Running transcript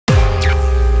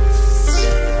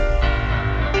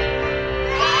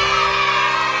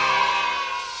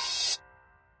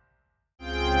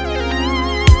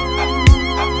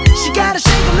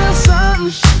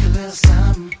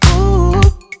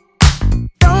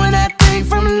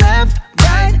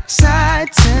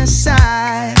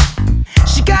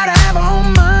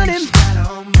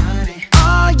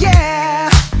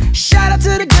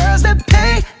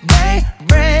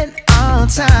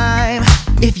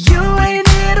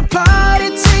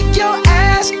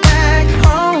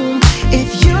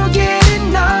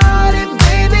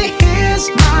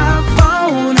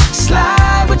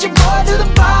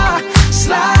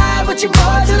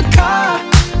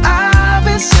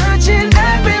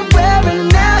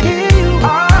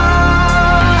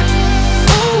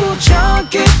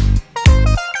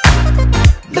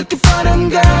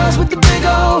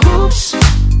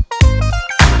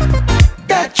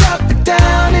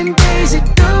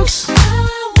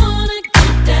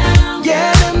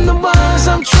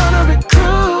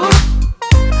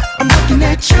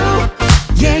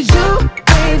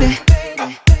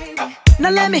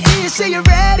Now let me hear you say you're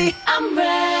ready. I'm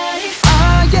ready.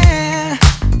 Oh yeah.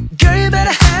 Girl, you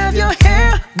better have your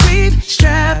hair weave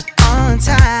strapped